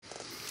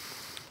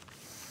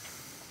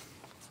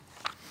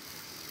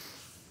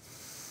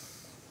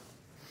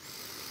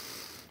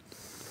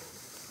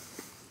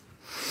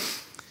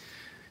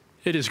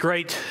It is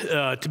great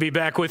to be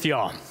back with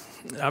y'all.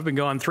 I've been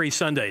gone 3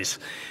 Sundays,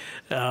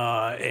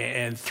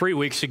 and 3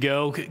 weeks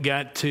ago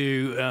got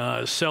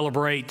to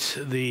celebrate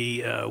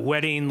the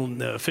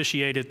wedding,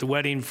 officiate at the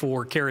wedding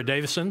for Kara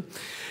Davison,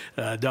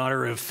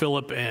 daughter of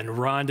Philip and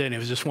Rhonda, and it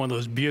was just one of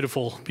those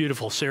beautiful,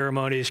 beautiful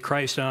ceremonies,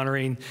 Christ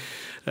honoring.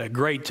 A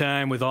great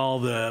time with all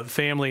the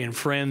family and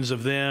friends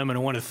of them, and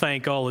I want to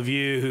thank all of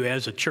you who,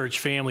 as a church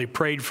family,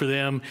 prayed for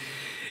them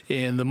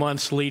in the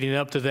months leading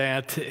up to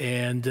that,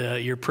 and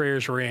your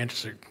prayers were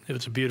answered. It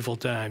was a beautiful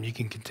time. You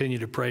can continue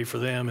to pray for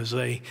them as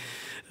they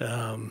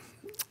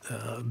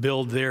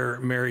build their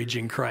marriage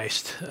in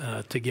Christ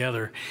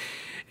together.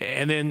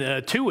 And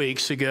then 2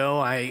 weeks ago,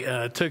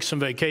 I took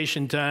some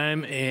vacation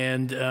time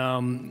and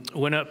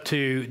went up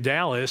to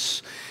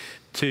Dallas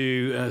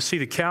to see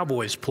the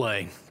Cowboys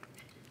play.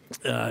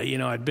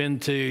 I'd been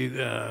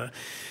to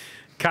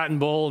Cotton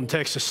Bowl and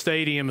Texas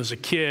Stadium as a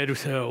kid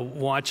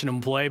watching them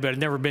play, but I'd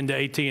never been to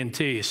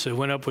AT&T. So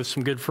went up with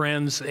some good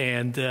friends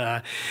and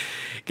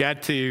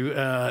got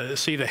to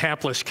see the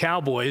hapless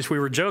Cowboys. We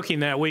were joking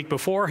that week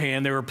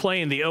beforehand. They were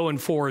playing the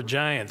 0-4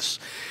 Giants,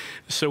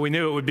 so we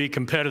knew it would be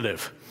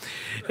competitive.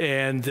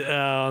 And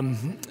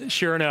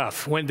sure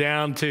enough, went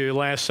down to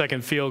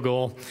last-second field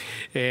goal,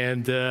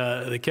 and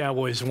the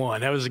Cowboys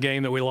won. That was a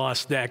game that we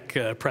lost Dak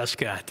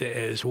Prescott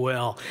as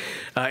well.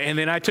 And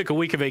then I took a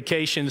week of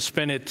vacation,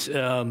 spent it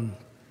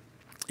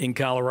in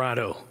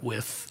Colorado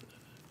with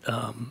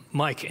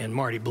Mike and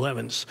Marty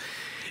Blevins.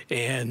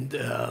 And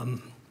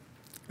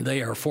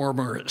they are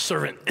former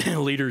servant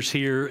leaders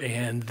here,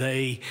 and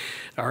they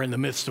are in the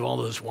midst of all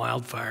those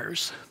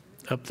wildfires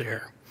up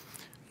there.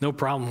 No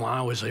problem while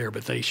I was there,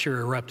 but they sure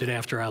erupted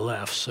after I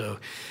left. So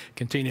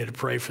continue to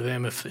pray for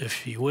them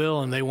if you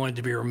will, and they wanted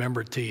to be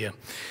remembered to you.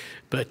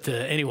 But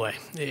anyway,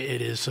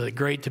 it is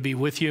great to be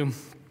with you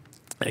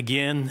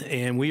again,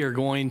 and we are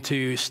going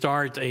to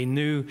start a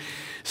new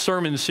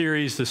sermon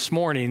series this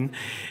morning.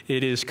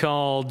 It is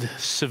called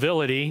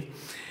Civility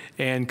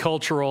and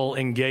Cultural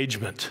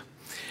Engagement.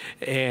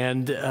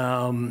 And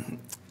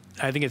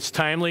I think it's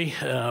timely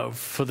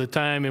for the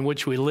time in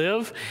which we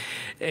live,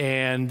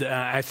 and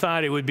I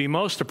thought it would be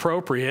most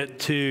appropriate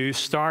to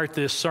start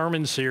this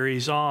sermon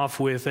series off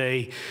with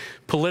a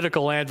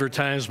political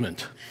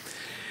advertisement.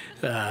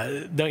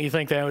 Don't you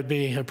think that would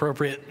be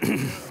appropriate?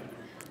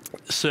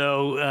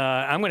 So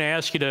I'm going to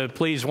ask you to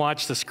please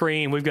watch the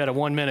screen. We've got a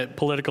 1-minute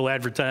political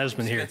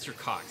advertisement here. Spencer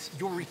Cox,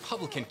 your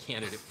Republican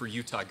candidate for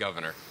Utah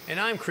governor. And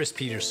I'm Chris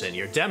Peterson,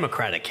 your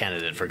Democratic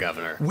candidate for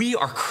governor. We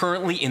are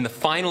currently in the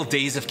final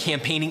days of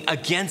campaigning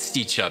against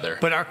each other.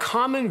 But our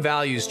common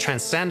values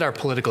transcend our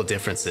political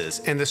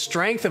differences, and the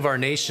strength of our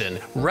nation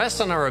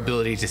rests on our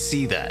ability to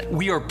see that.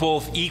 We are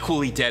both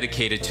equally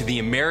dedicated to the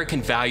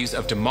American values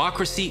of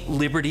democracy,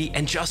 liberty,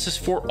 and justice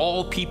for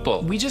all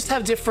people. We just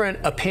have different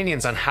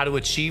opinions on how to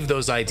achieve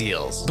those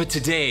ideals. But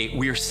today,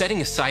 we are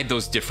setting aside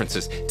those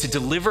differences to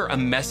deliver a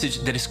message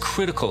that is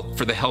critical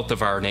for the health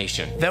of our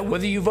nation. That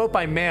whether you vote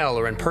by mail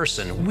or in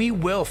person, we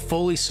will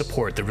fully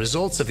support the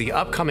results of the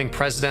upcoming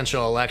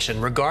presidential election,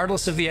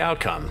 regardless of the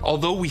outcome.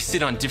 Although we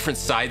sit on different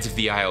sides of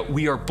the aisle,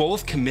 we are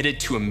both committed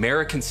to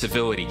American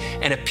civility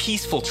and a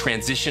peaceful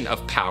transition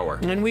of power.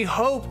 And we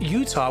hope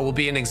Utah will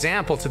be an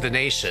example to the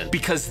nation.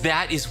 Because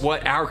that is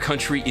what our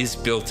country is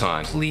built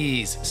on.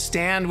 Please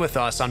stand with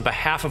us on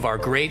behalf of our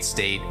great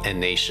state and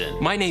nation.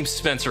 My name's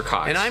Spencer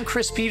Cox. And I'm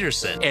Chris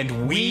Peterson.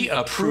 And we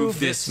approve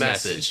this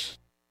message.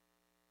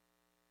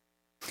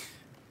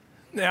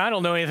 Now, I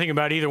don't know anything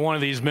about either one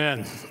of these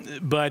men,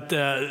 but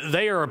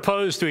they are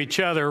opposed to each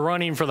other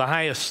running for the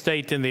highest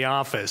state in the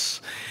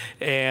office.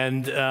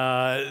 And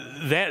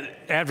that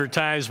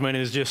advertisement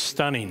is just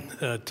stunning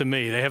to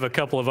me. They have a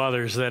couple of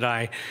others that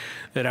I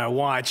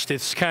watched.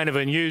 It's kind of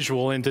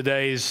unusual in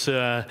today's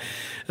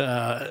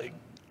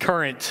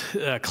current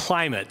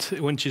climate,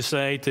 wouldn't you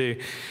say, to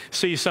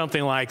see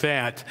something like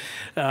that.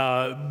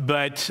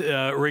 But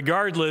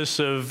regardless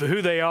of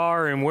who they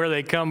are and where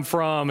they come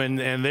from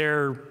and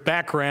their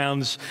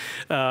backgrounds,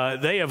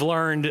 they have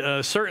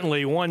learned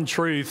certainly one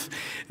truth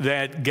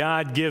that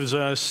God gives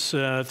us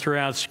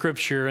throughout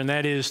Scripture, and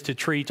that is to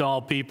treat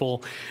all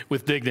people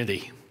with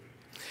dignity.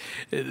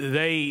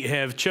 They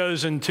have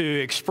chosen to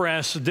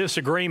express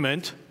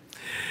disagreement.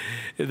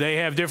 They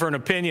have different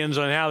opinions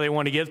on how they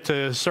want to get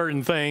to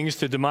certain things,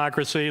 to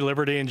democracy,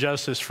 liberty, and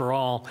justice for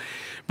all.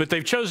 But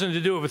they've chosen to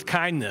do it with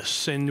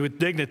kindness and with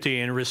dignity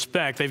and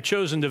respect. They've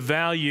chosen to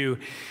value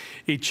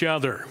each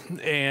other.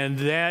 And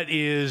that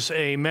is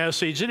a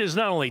message that is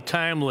not only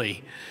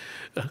timely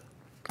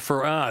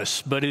for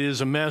us, but it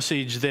is a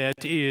message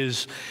that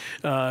is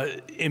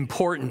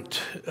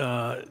important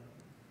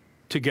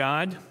to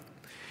God,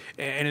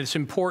 and it's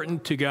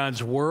important to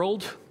God's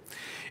world.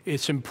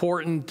 It's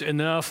important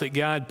enough that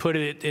God put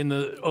it in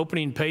the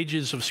opening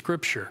pages of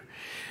Scripture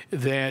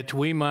that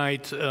we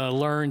might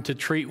learn to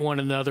treat one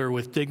another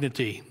with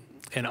dignity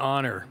and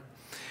honor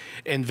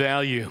and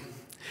value.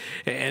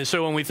 And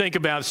so when we think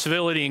about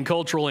civility and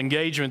cultural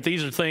engagement,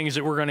 these are things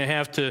that we're going to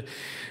have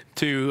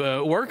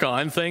to work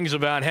on, things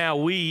about how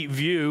we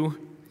view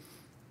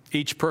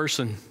each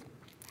person.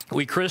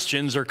 We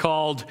Christians are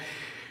called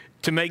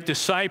to make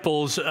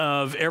disciples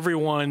of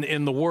everyone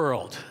in the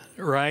world,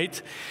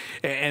 right?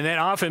 And that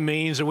often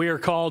means that we are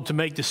called to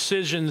make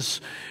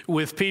decisions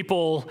with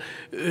people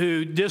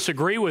who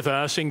disagree with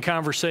us in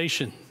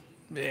conversation.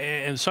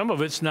 And some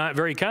of it's not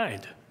very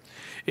kind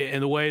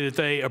in the way that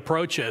they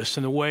approach us,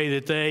 in the way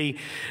that they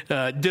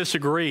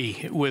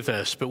disagree with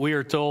us. But we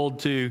are told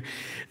to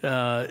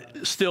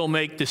still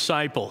make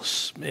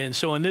disciples. And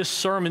so in this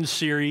sermon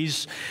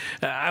series,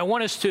 I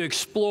want us to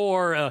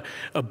explore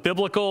a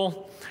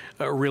biblical,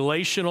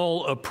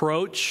 relational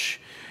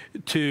approach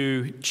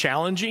to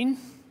challenging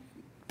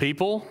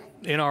people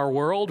in our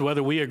world,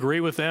 whether we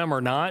agree with them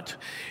or not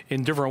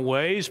in different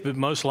ways, but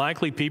most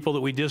likely people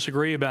that we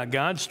disagree about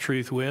God's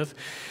truth with,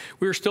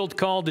 we're still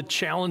called to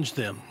challenge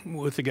them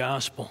with the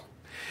gospel.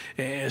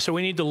 And so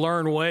we need to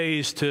learn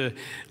ways to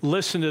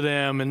listen to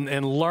them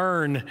and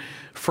learn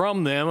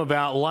from them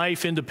about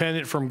life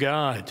independent from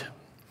God,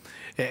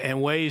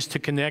 and ways to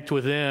connect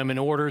with them in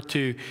order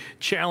to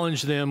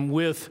challenge them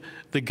with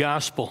the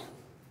gospel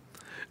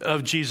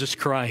of Jesus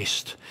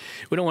Christ.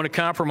 We don't want to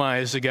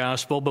compromise the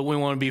gospel, but we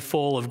want to be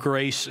full of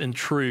grace and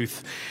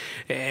truth.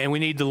 And we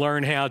need to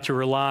learn how to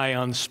rely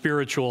on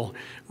spiritual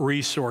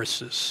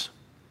resources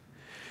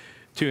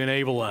to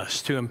enable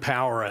us, to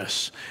empower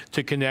us,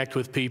 to connect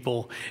with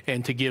people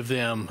and to give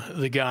them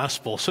the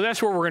gospel. So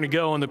that's where we're going to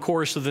go in the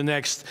course of the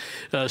next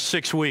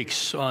 6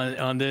 weeks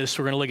on this.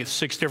 We're going to look at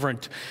 6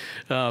 different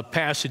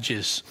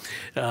passages.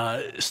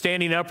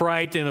 Standing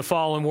upright in a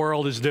fallen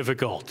world is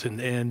difficult,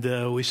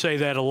 and we say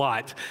that a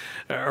lot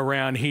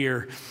around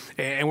here.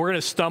 And we're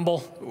going to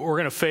stumble, we're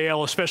going to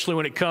fail, especially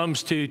when it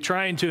comes to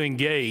trying to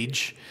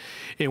engage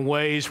in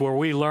ways where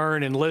we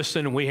learn and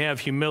listen and we have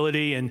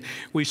humility and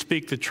we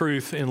speak the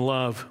truth in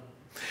love.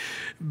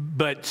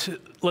 But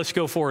let's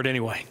go for it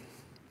anyway.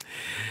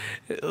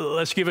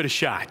 Let's give it a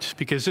shot,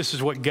 because this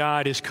is what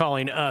God is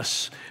calling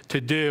us to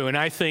do. And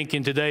I think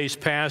in today's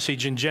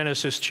passage in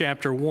Genesis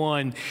chapter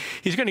 1,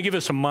 He's going to give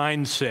us a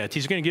mindset.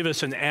 He's going to give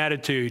us an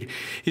attitude.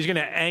 He's going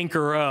to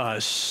anchor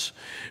us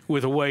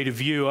with a way to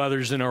view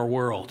others in our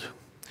world,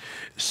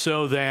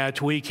 so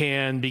that we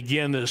can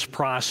begin this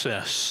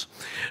process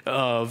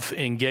of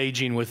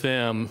engaging with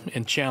them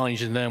and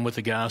challenging them with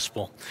the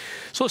gospel.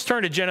 So let's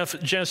turn to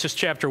Genesis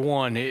chapter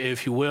 1,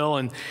 if you will.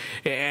 And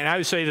I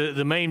would say that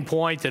the main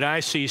point that I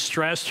see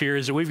stressed here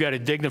is that we've got to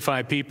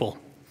dignify people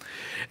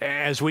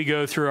as we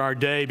go through our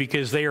day,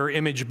 because they are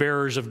image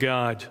bearers of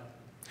God.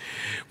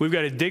 We've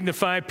got to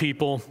dignify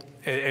people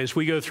as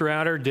we go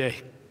throughout our day,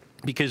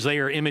 because they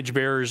are image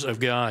bearers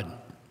of God.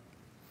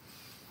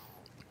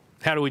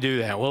 How do we do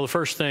that? Well, the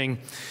first thing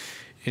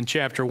in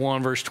chapter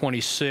 1, verse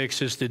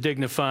 26 is to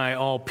dignify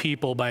all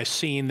people by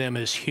seeing them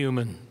as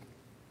human.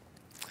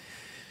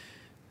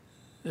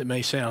 It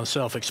may sound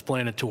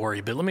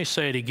self-explanatory, but let me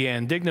say it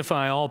again.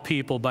 Dignify all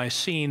people by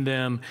seeing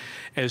them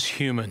as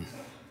human.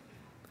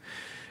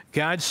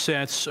 God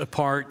sets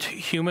apart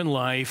human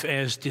life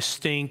as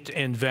distinct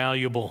and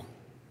valuable.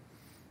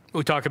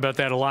 We talk about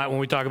that a lot when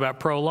we talk about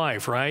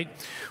pro-life, right?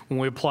 When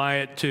we apply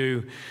it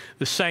to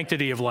the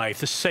sanctity of life,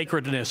 the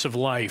sacredness of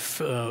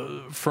life,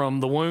 from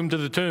the womb to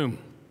the tomb,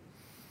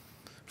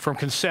 from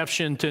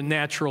conception to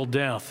natural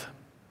death.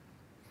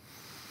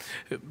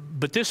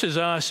 But this is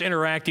us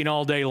interacting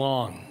all day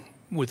long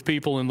with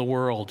people in the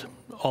world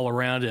all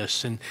around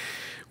us. And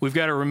we've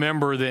got to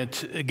remember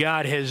that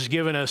God has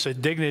given us a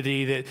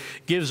dignity that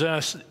gives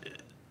us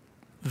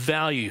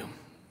value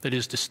that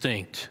is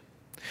distinct.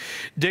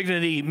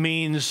 Dignity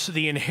means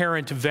the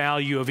inherent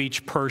value of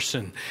each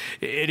person.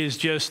 It is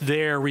just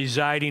there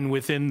residing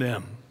within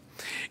them.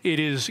 It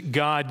is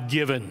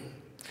God-given,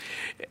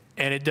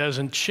 and it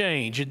doesn't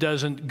change. It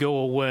doesn't go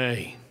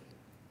away.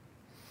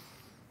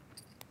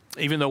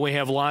 Even though we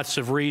have lots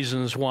of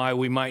reasons why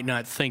we might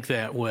not think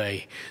that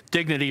way,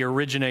 dignity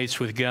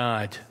originates with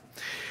God,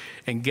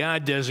 and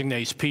God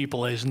designates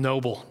people as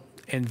noble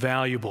and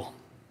valuable,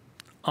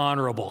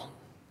 honorable,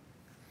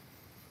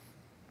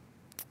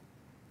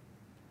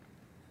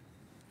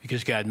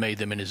 because God made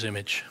them in His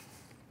image.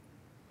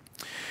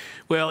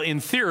 Well, in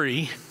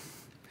theory,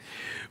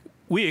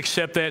 we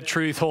accept that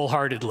truth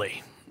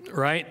wholeheartedly,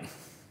 right?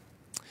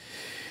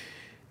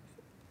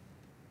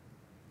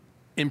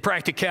 In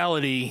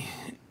practicality,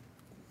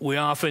 we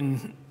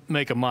often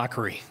make a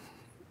mockery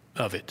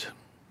of it.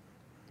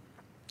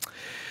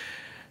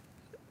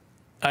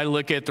 I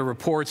look at the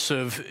reports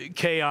of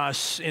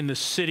chaos in the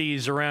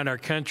cities around our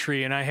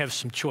country, and I have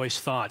some choice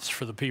thoughts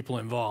for the people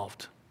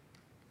involved.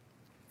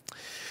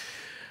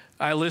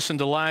 I listen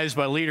to lies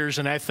by leaders,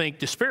 and I think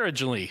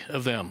disparagingly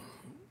of them.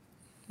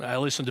 I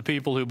listen to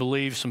people who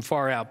believe some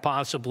far-out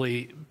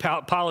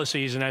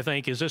policies, and I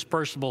think, is this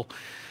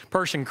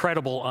person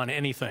credible on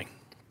anything?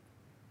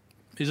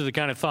 These are the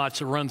kind of thoughts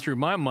that run through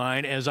my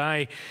mind as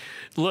I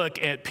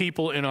look at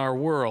people in our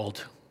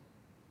world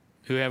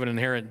who have an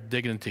inherent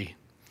dignity.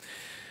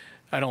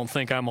 I don't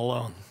think I'm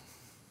alone.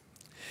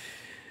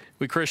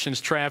 We Christians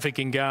traffic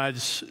in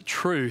God's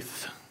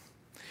truth,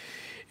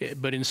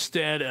 But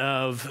instead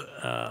of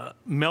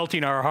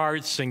melting our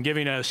hearts and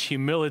giving us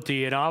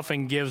humility, it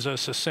often gives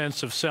us a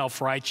sense of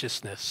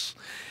self-righteousness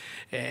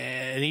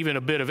and even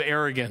a bit of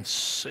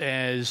arrogance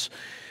as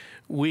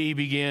we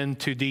begin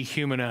to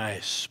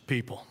dehumanize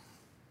people.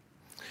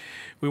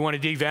 We want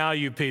to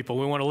devalue people.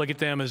 We want to look at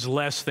them as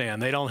less than.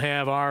 They don't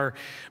have our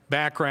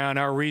background,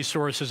 our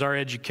resources, our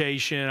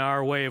education,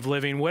 our way of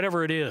living,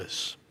 whatever it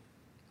is.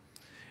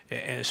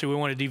 And so we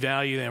want to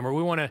devalue them, or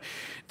we want to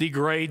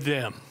degrade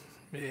them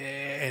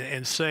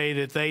and say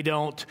that they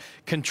don't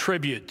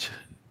contribute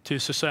to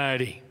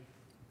society.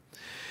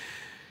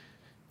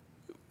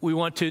 We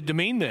want to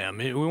demean them.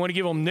 We want to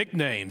give them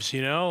nicknames,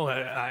 you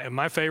know.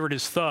 My favorite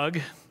is Thug.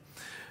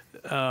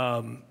 We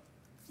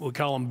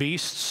call them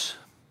beasts.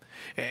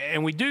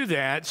 And we do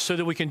that so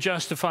that we can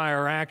justify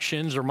our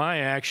actions or my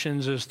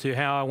actions as to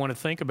how I want to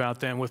think about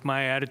them with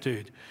my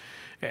attitude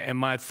and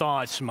my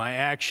thoughts, my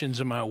actions,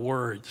 and my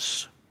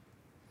words.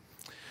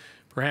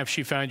 Perhaps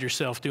you find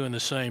yourself doing the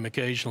same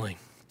occasionally.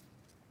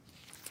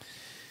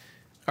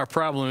 Our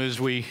problem is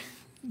we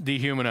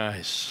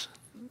dehumanize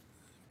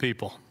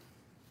people.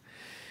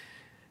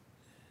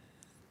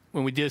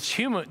 When we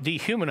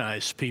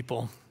dehumanize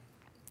people,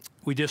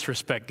 we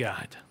disrespect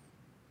God.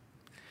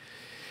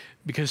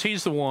 Because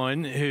he's the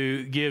one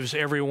who gives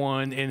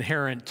everyone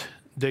inherent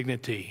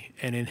dignity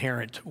and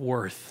inherent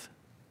worth.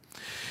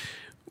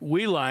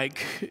 We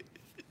like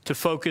to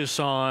focus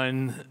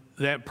on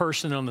that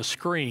person on the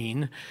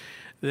screen,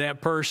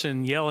 that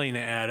person yelling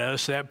at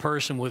us, that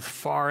person with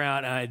far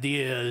out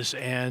ideas,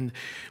 and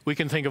we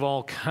can think of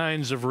all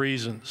kinds of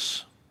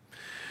reasons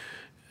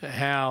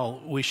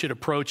how we should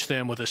approach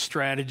them with a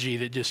strategy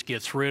that just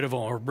gets rid of them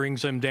or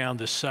brings them down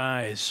to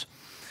size.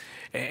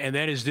 And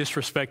that is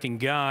disrespecting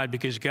God,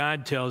 because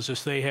God tells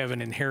us they have an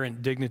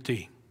inherent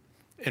dignity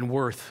and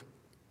worth.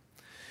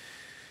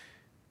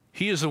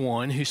 He is the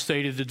one who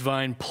stated the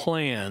divine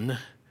plan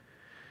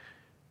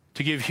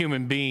to give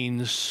human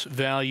beings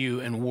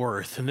value and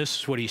worth. And this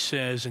is what he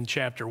says in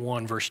chapter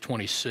 1, verse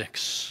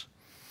 26.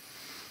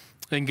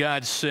 Then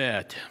God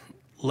said,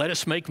 "Let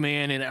us make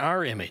man in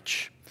our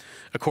image,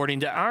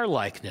 according to our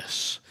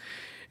likeness,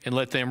 and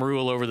let them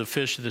rule over the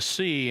fish of the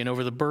sea, and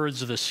over the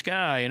birds of the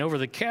sky, and over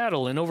the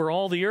cattle, and over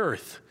all the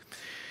earth,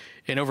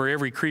 and over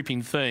every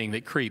creeping thing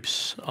that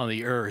creeps on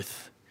the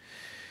earth."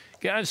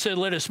 God said,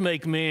 let us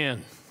make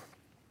man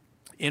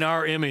in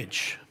our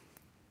image.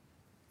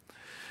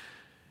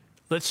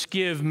 Let's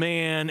give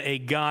man a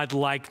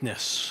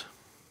God-likeness.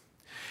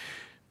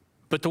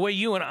 But the way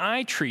you and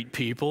I treat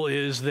people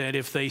is that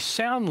if they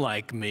sound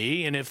like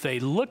me, and if they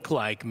look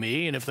like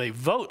me, and if they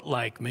vote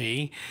like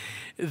me,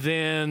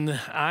 then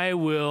I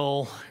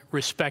will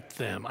respect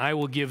them. I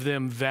will give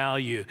them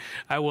value.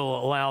 I will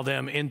allow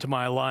them into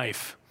my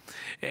life.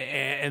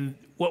 And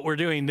what we're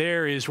doing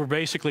there is we're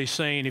basically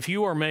saying, if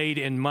you are made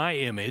in my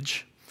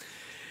image,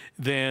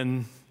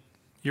 then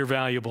you're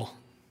valuable.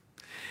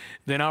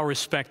 Then I'll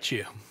respect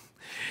you.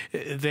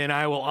 Then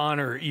I will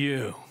honor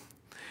you.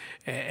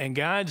 And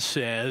God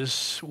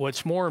says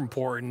what's more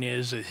important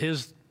is that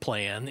his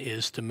plan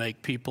is to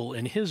make people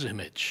in his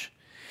image,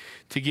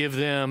 to give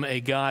them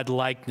a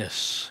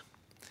God-likeness.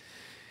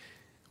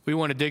 We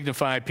want to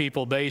dignify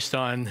people based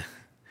on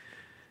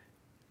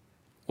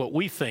what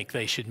we think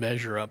they should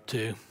measure up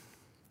to,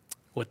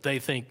 what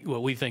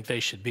we think they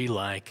should be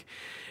like.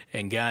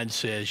 And God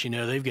says, you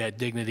know, they've got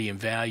dignity and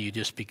value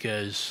just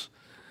because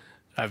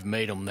I've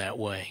made them that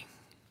way.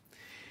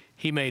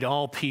 He made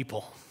all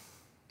people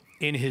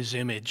in his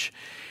image.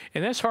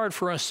 And that's hard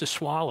for us to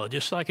swallow,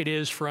 just like it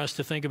is for us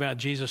to think about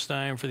Jesus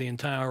dying for the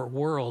entire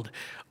world.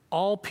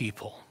 All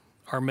people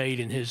are made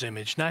in his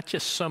image, not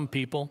just some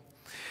people,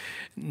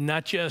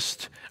 not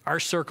just our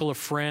circle of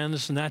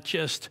friends, not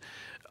just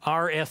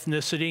our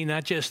ethnicity,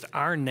 not just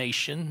our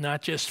nation,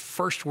 not just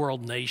first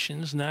world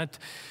nations, not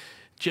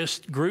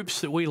just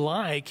groups that we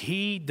like.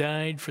 He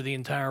died for the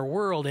entire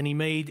world, and he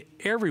made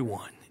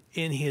everyone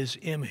in his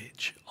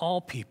image.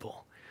 All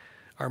people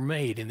are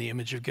made in the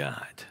image of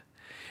God.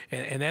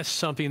 And that's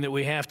something that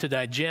we have to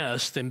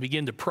digest and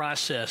begin to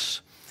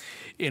process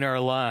in our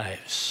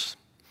lives.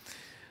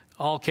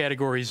 All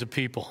categories of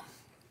people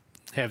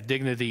have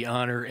dignity,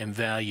 honor, and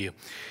value.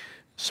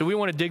 So we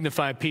want to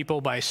dignify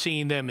people by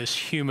seeing them as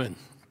human.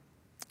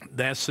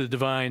 That's the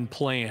divine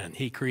plan.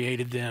 He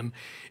created them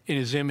in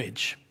his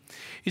image.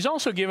 He's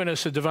also given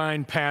us a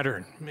divine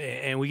pattern,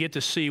 and we get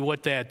to see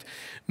what that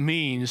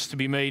means to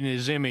be made in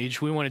his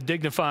image. We want to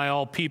dignify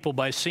all people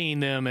by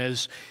seeing them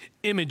as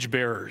image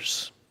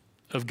bearers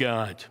of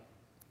God.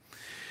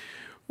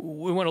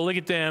 We want to look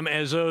at them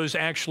as those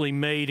actually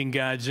made in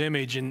God's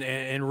image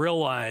and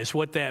realize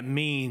what that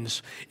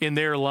means in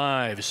their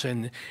lives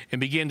and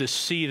begin to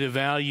see the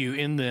value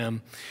in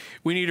them.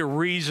 We need a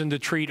reason to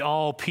treat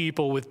all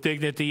people with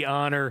dignity,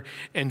 honor,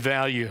 and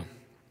value.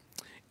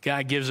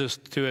 God gives us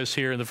to us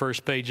here in the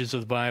first pages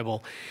of the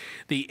Bible.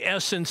 The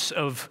essence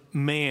of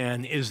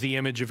man is the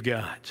image of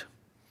God.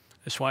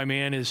 That's why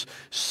man is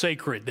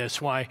sacred.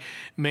 That's why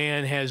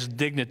man has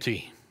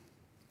dignity.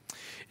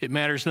 It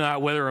matters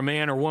not whether a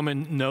man or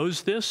woman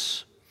knows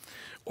this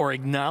or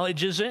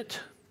acknowledges it,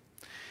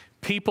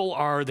 people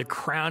are the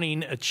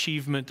crowning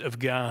achievement of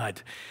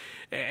God.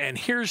 And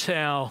here's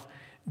how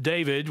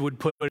David would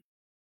put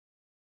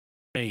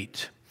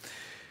it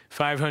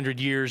 500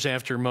 years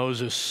after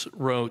Moses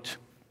wrote.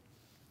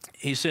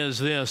 He says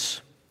this,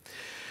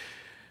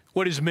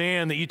 "What is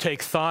man that you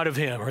take thought of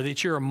him, or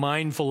that you are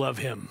mindful of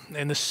him,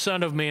 and the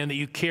Son of Man that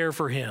you care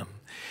for him?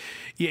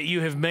 Yet you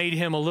have made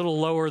him a little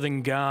lower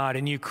than God,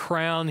 and you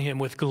crown him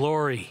with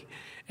glory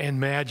and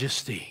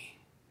majesty."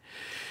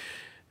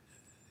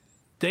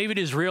 David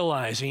is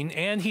realizing,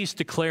 and he's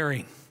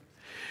declaring,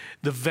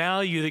 the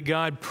value that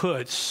God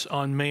puts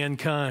on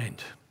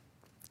mankind.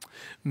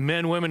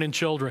 Men, women, and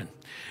children,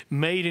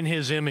 made in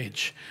his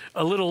image,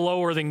 a little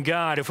lower than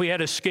God. If we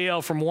had a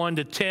scale from 1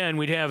 to 10,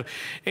 we'd have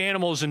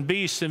animals and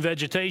beasts and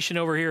vegetation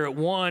over here at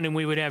 1, and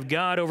we would have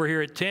God over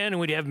here at 10, and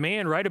we'd have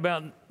man right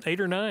about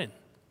 8 or 9.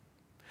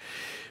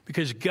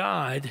 Because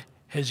God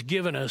has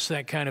given us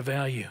that kind of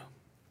value.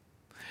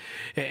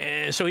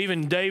 And so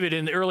even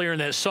David, earlier in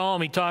that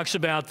psalm, he talks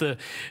about the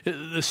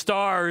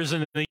stars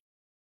and the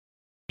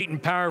great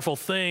and powerful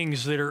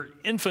things that are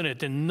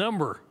infinite in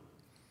number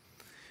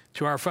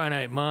to our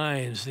finite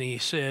minds. And he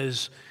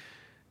says,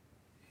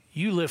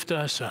 you lift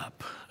us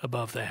up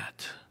above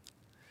that.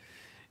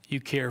 You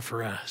care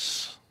for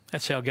us.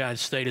 That's how God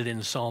stated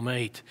in Psalm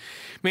 8.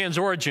 Man's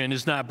origin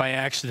is not by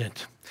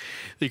accident.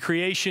 The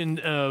creation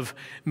of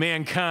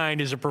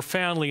mankind is a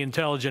profoundly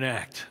intelligent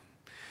act,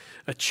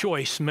 a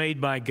choice made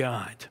by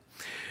God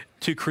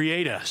to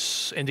create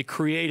us and to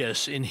create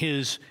us in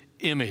his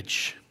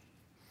image.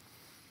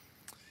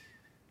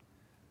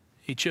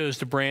 He chose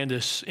to brand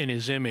us in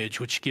his image,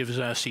 which gives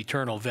us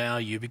eternal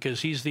value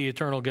because he's the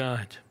eternal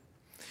God.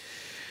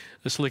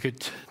 Let's look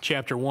at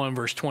chapter 1,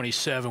 verse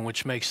 27,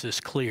 which makes this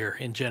clear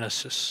in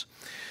Genesis.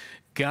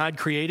 God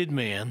created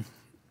man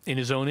in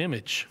his own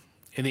image.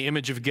 In the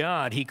image of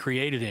God, he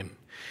created him.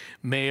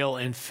 Male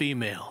and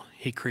female,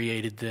 he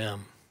created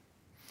them.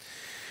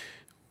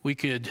 We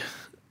could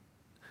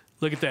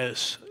look at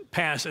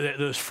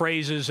those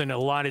phrases in a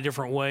lot of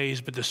different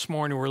ways, but this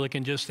morning we're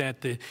looking just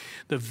at the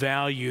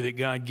value that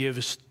God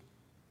gives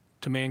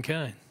to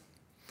mankind.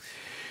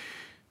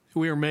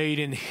 We are made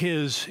in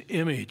his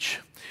image.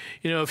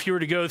 You know, if you were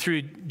to go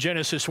through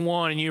Genesis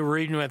 1 and you were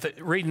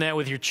reading that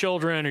with your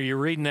children, or you're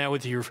reading that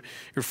with your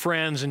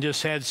friends, and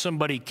just had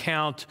somebody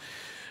count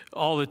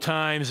all the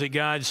times that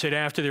God said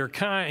after their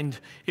kind,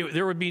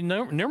 there would be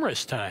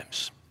numerous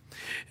times.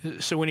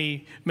 So when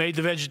he made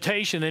the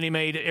vegetation, then he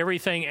made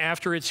everything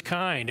after its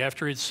kind,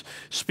 after its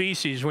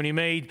species. When he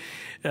made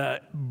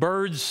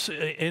birds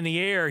in the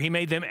air, he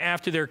made them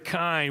after their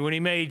kind. When he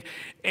made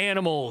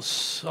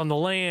animals on the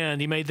land,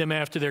 he made them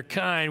after their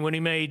kind. When he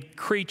made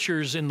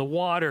creatures in the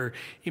water,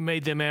 he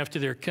made them after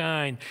their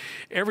kind.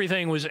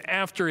 Everything was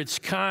after its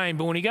kind.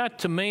 But when he got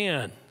to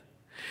man,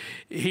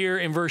 here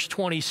in verse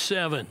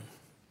 27,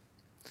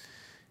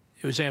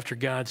 it was after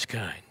God's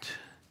kind.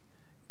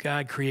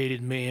 God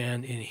created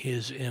man in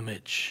his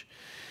image.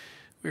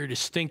 We are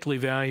distinctly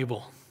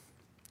valuable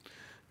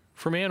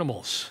from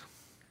animals.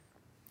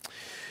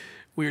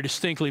 We are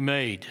distinctly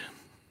made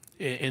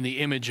in the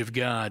image of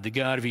God. The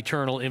God of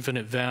eternal,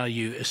 infinite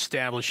value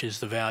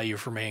establishes the value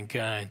for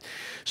mankind.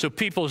 So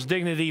people's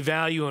dignity,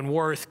 value, and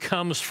worth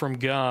comes from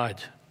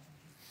God.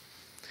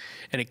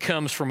 And it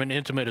comes from an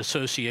intimate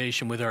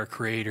association with our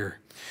Creator.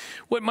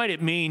 What might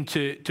it mean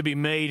to be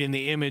made in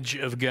the image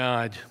of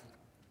God?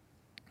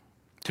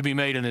 To be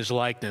made in his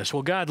likeness.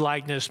 Well, God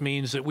likeness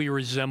means that we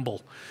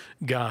resemble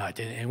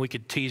God, and we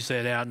could tease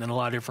that out in a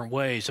lot of different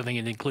ways. I think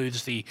it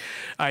includes the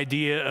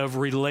idea of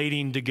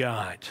relating to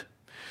God.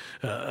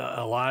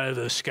 A lot of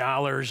the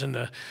scholars and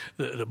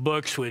the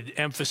books would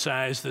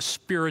emphasize the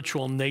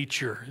spiritual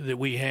nature that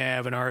we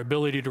have and our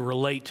ability to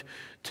relate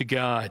to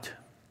God.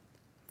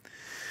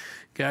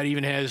 God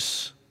even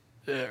has,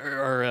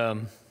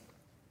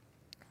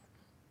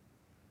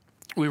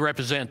 we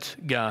represent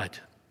God.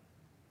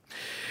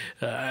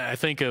 I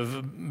think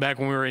of back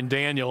when we were in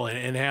Daniel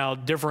and how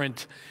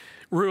different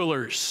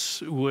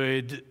rulers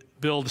would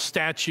build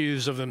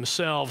statues of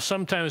themselves,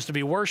 sometimes to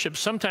be worshipped,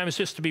 sometimes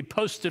just to be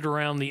posted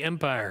around the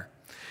empire,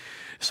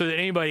 so that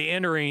anybody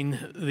entering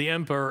the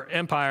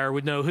empire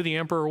would know who the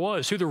emperor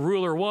was, who the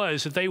ruler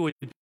was, that they would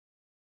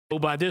know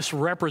by this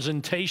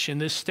representation,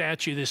 this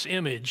statue, this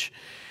image,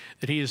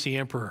 that he is the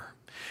emperor.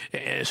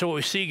 And so what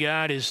we see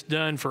God has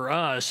done for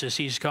us is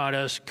he's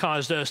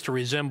caused us to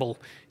resemble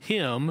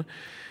him,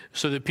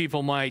 so that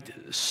people might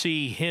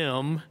see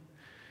him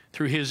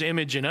through his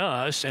image in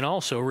us and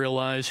also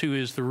realize who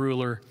is the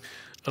ruler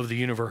of the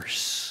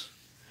universe.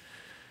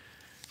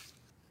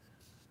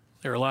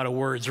 There are a lot of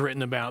words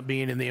written about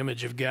being in the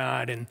image of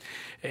God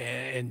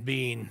and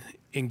being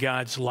in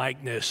God's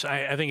likeness.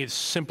 I think it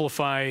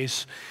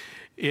simplifies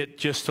it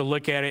just to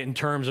look at it in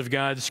terms of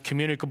God's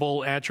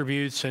communicable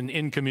attributes and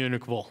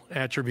incommunicable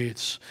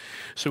attributes.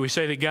 So we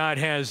say that God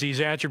has these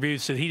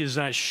attributes that he does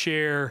not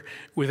share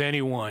with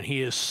anyone.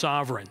 He is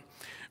sovereign.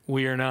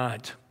 We are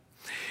not.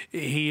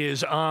 He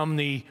is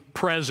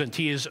omnipresent.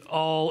 He is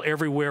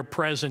everywhere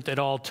present at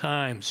all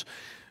times.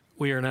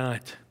 We are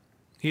not.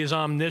 He is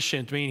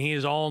omniscient, meaning he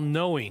is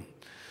all-knowing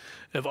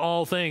of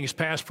all things,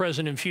 past,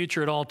 present, and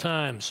future at all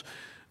times.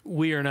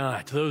 We are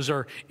not. Those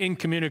are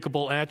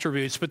incommunicable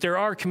attributes. But there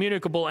are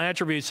communicable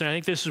attributes, and I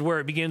think this is where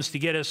it begins to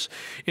get us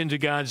into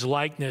God's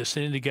likeness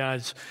and into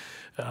God's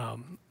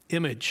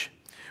image.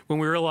 When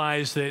we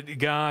realize that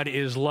God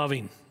is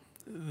loving,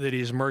 that he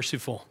is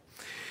merciful,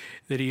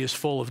 that he is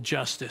full of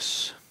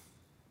justice,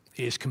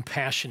 he is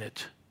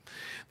compassionate,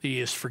 that he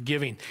is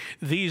forgiving.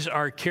 These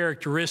are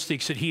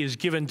characteristics that he has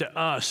given to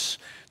us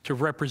to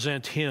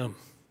represent him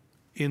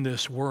in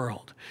this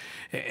world.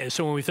 And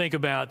so when we think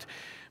about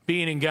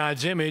being in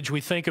God's image,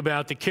 we think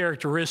about the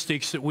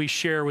characteristics that we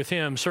share with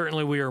him.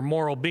 Certainly we are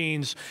moral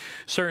beings.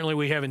 Certainly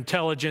we have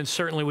intelligence.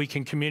 Certainly we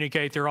can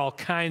communicate. There are all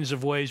kinds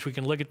of ways we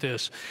can look at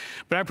this.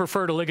 But I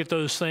prefer to look at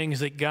those things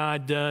that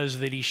God does,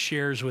 that he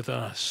shares with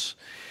us.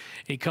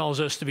 He calls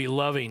us to be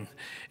loving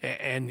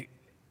and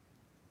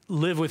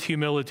live with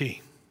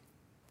humility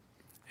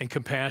and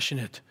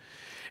compassionate.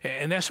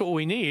 And that's what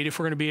we need if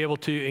we're going to be able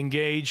to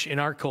engage in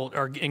our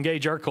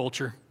engage our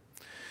culture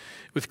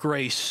with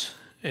grace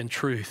and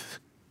truth.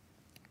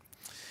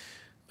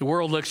 The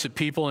world looks at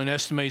people and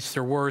estimates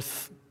their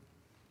worth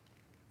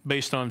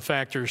based on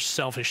factors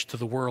selfish to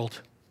the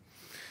world.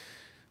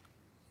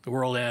 The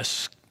world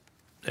asks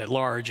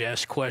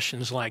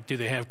questions like, do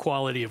they have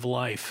quality of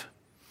life?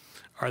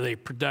 Are they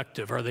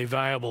productive? Are they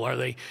viable? Are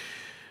they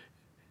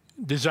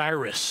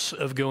desirous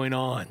of going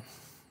on?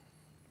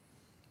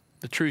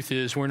 The truth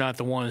is, we're not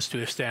the ones to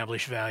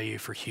establish value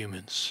for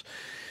humans.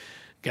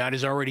 God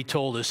has already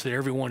told us that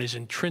everyone is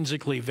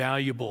intrinsically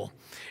valuable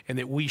and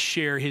that we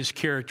share his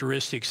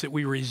characteristics, that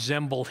we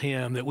resemble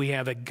him, that we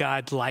have a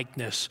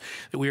God-likeness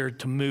that we are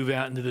to move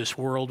out into this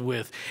world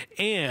with.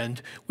 And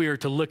we are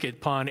to look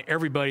upon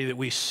everybody that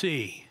we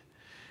see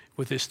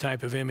with this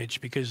type of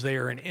image because they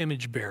are an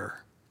image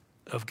bearer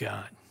of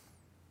God.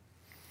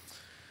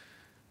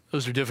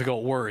 Those are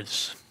difficult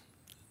words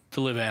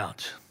to live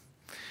out.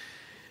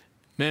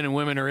 Men and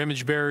women are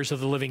image bearers of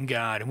the living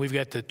God, and we've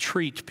got to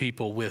treat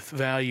people with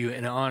value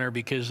and honor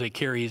because they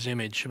carry his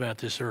image about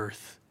this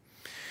earth.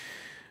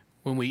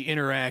 When we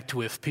interact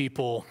with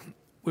people,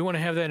 we want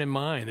to have that in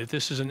mind, that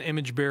this is an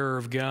image bearer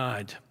of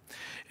God.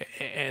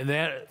 And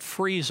that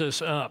frees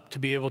us up to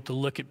be able to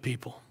look at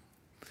people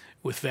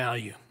with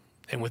value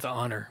and with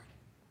honor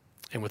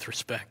and with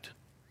respect.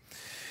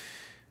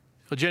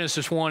 Well,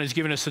 Genesis 1 has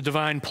given us a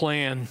divine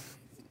plan,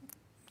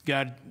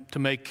 God to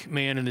make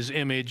man in his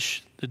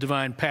image, the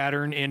divine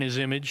pattern in his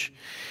image.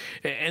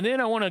 And then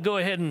I want to go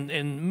ahead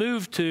and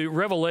move to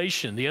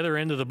Revelation, the other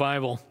end of the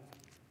Bible.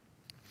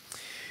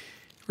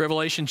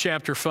 Revelation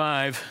chapter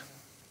 5.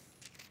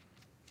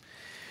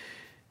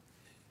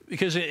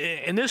 Because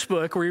in this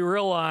book, we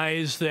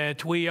realize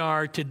that we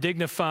are to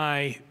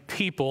dignify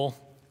people,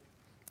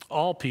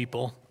 all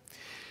people,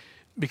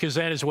 because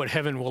that is what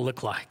heaven will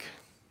look like.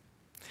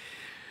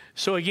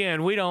 So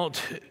again, we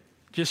don't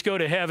just go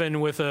to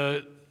heaven with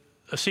a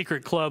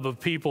secret club of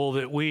people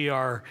that we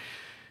are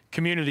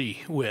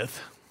community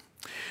with.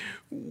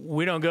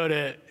 We don't go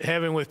to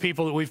heaven with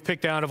people that we've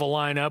picked out of a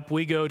lineup.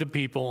 We go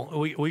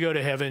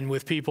to heaven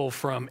with people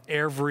from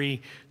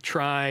every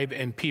tribe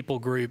and people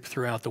group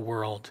throughout the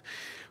world.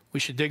 We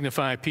should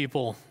dignify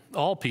people,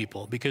 all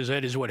people, because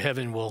that is what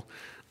heaven will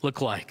look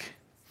like.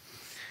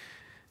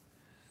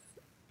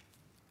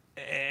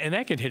 And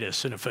that can hit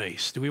us in the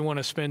face. Do we want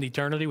to spend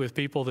eternity with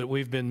people that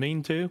we've been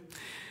mean to,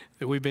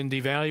 that we've been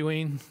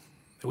devaluing,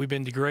 that we've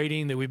been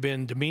degrading, that we've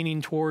been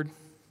demeaning toward?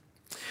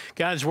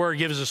 God's word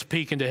gives us a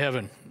peek into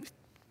heaven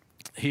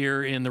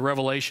here in the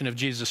revelation of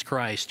Jesus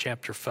Christ,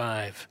 chapter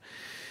 5.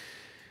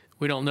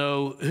 We don't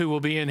know who will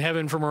be in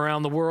heaven from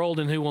around the world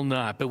and who will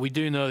not, but we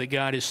do know that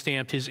God has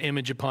stamped his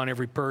image upon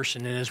every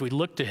person. And as we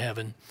look to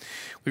heaven,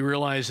 we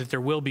realize that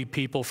there will be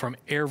people from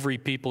every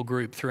people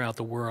group throughout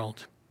the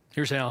world.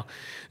 Here's how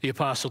the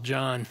Apostle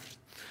John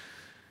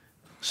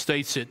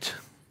states it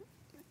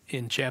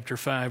in chapter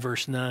 5,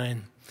 verse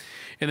 9.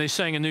 And they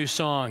sang a new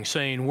song,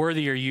 saying,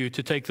 "Worthy are you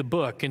to take the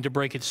book and to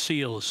break its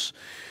seals.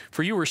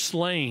 For you were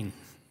slain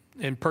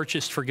and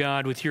purchased for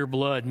God with your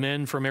blood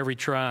men from every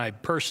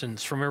tribe,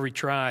 persons from every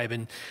tribe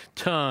and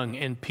tongue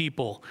and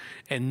people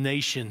and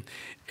nation,"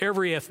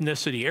 every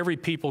ethnicity, every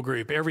people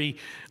group, every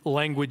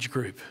language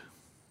group.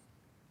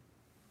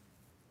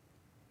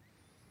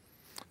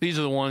 These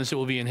are the ones that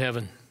will be in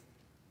heaven.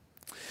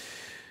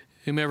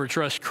 Whomever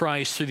trusts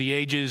Christ through the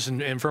ages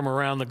and from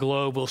around the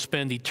globe will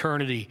spend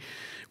eternity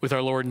with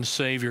our Lord and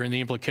Savior. And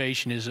the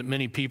implication is that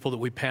many people that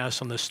we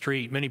pass on the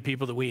street, many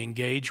people that we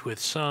engage with,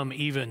 some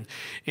even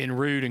in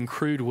rude and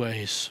crude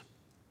ways,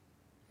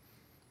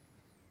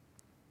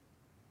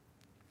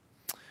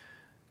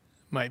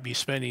 might be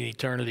spending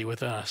eternity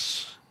with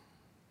us.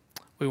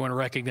 We want to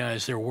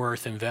recognize their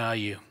worth and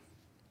value.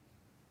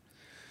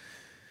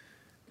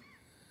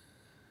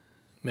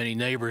 Many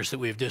neighbors that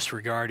we have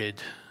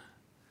disregarded.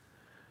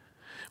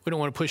 We don't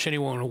want to push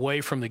anyone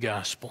away from the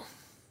gospel,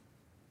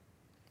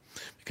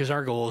 because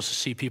our goal is to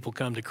see people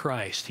come to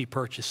Christ. He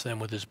purchased them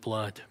with his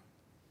blood.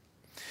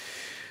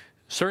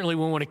 Certainly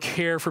we want to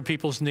care for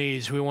people's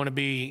needs. We want to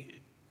be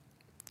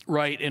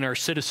right in our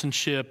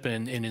citizenship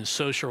and in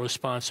social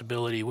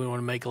responsibility. We want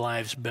to make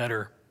lives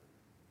better.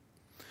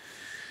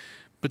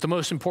 But the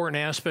most important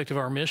aspect of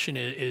our mission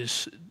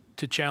is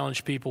to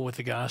challenge people with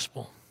the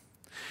gospel,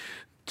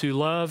 to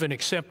love and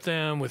accept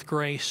them with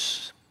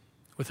grace,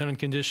 with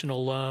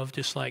unconditional love,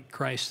 just like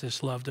Christ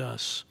has loved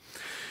us.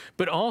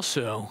 But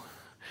also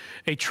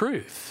a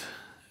truth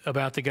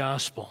about the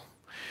gospel,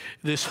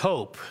 this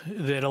hope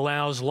that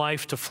allows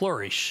life to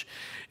flourish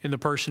in the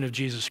person of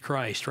Jesus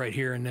Christ right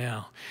here and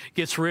now,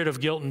 gets rid of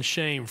guilt and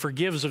shame,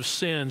 forgives of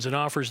sins, and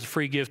offers the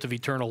free gift of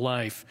eternal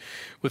life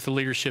with the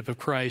leadership of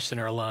Christ in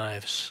our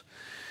lives.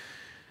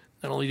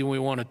 Not only do we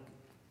want to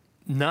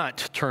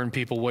not turn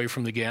people away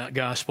from the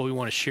gospel, we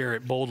want to share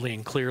it boldly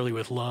and clearly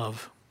with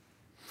love.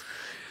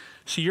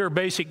 So your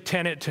basic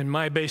tenet and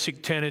my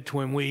basic tenet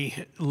when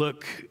we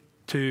look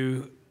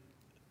to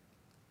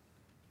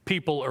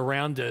people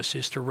around us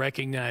is to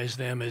recognize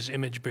them as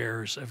image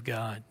bearers of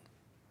God.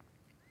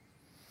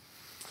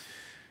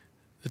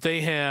 That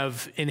they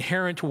have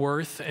inherent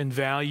worth and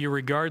value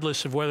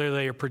regardless of whether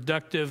they are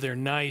productive, they're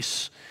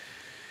nice,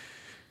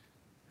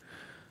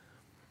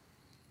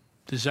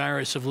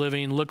 desirous of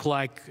living, look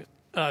like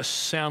us,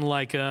 sound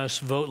like us,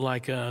 vote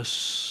like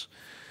us.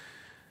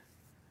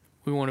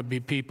 We want to be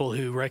people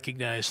who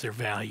recognize their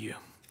value.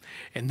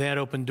 And that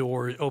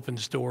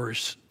opens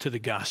doors to the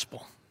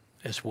gospel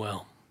as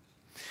well.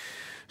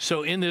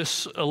 So in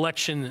this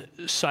election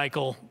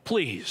cycle,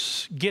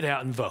 please get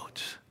out and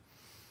vote.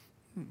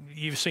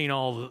 You've seen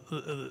all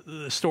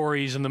the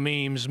stories and the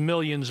memes.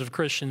 Millions of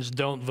Christians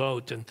don't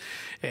vote,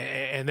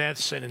 and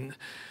that's a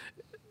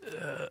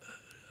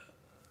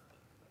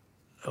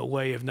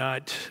way of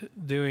not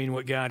doing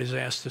what God has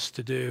asked us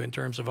to do in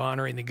terms of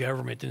honoring the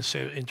government,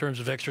 in terms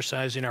of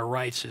exercising our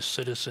rights as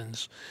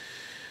citizens.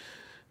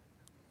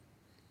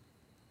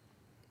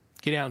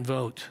 Get out and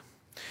vote.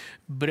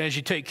 But as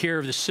you take care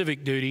of the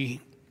civic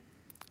duty,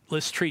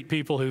 let's treat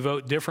people who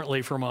vote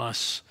differently from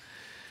us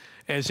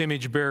as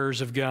image bearers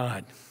of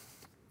God.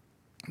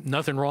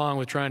 Nothing wrong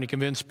with trying to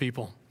convince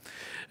people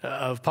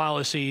of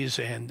policies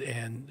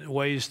and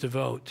ways to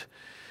vote.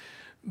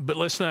 But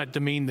let's not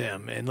demean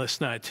them and let's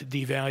not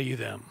devalue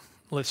them.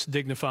 Let's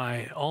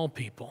dignify all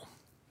people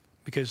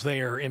because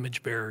they are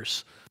image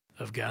bearers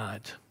of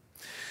God.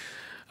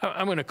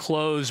 I'm going to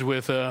close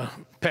with a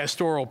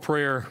pastoral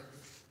prayer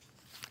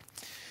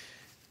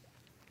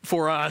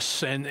for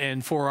us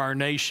and for our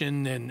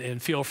nation, and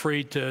feel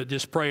free to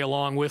just pray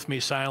along with me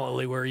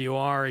silently where you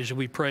are as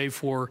we pray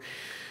for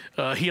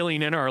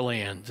healing in our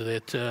land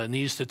that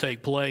needs to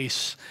take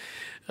place.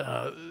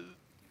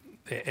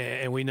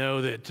 And we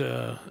know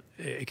that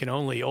it can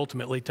only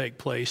ultimately take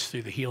place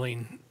through the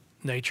healing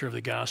nature of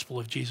the gospel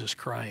of Jesus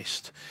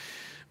Christ.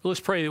 But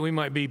let's pray that we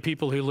might be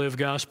people who live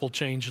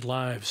gospel-changed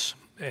lives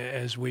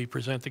as we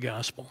present the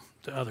gospel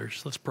to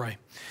others. Let's pray.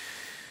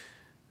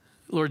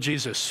 Lord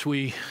Jesus,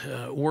 we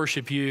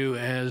worship you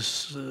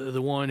as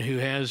the one who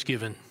has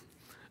given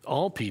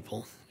all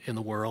people in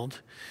the world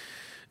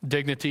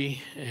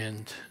dignity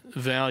and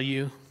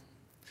value.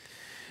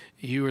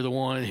 You are the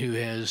one who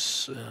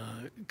has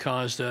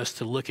caused us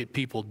to look at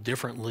people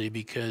differently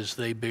because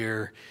they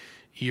bear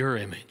your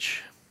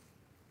image.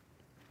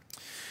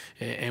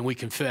 And we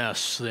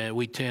confess that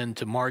we tend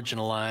to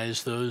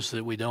marginalize those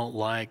that we don't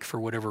like for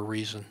whatever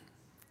reason.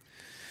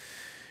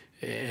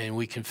 And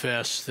we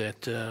confess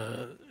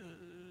that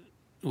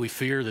we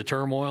fear the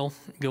turmoil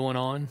going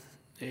on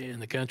in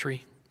the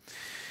country.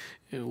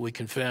 We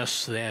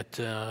confess that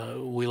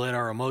we let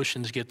our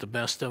emotions get the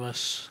best of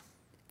us.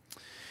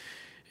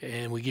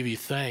 And we give you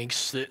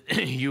thanks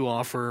that you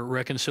offer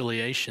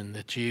reconciliation,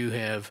 that you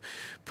have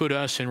put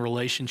us in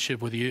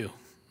relationship with you.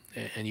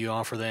 And you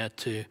offer that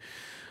to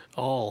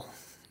all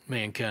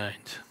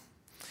mankind.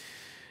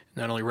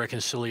 Not only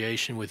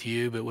reconciliation with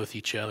you, but with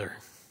each other.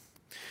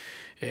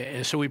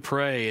 And so we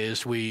pray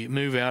as we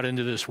move out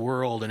into this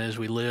world and as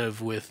we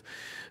live with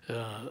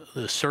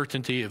the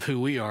certainty of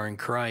who we are in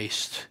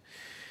Christ,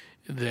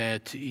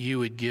 that you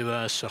would give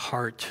us a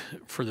heart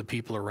for the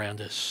people around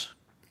us.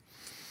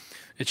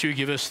 That you would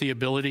give us the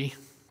ability,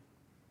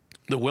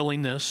 the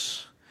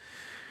willingness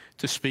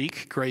to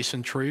speak grace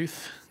and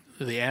truth,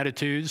 the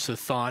attitudes, the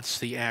thoughts,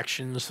 the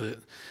actions that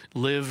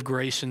live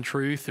grace and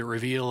truth, that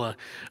reveal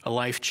a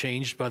life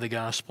changed by the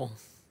gospel.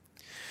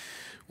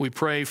 We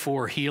pray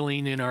for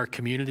healing in our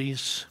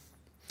communities.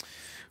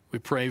 We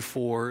pray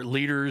for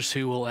leaders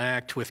who will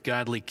act with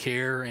godly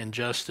care and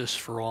justice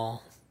for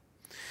all.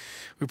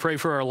 We pray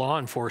for our law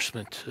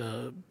enforcement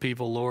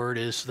people, Lord,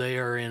 as they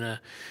are in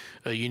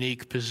a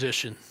unique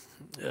position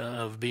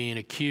of being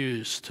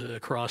accused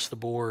across the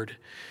board.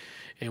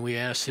 And we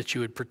ask that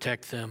you would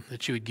protect them,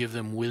 that you would give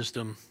them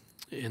wisdom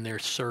in their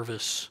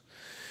service,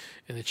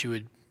 and that you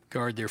would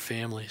guard their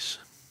families.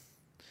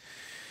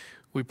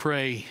 We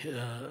pray,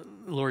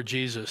 Lord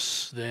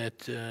Jesus,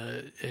 that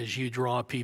as you draw people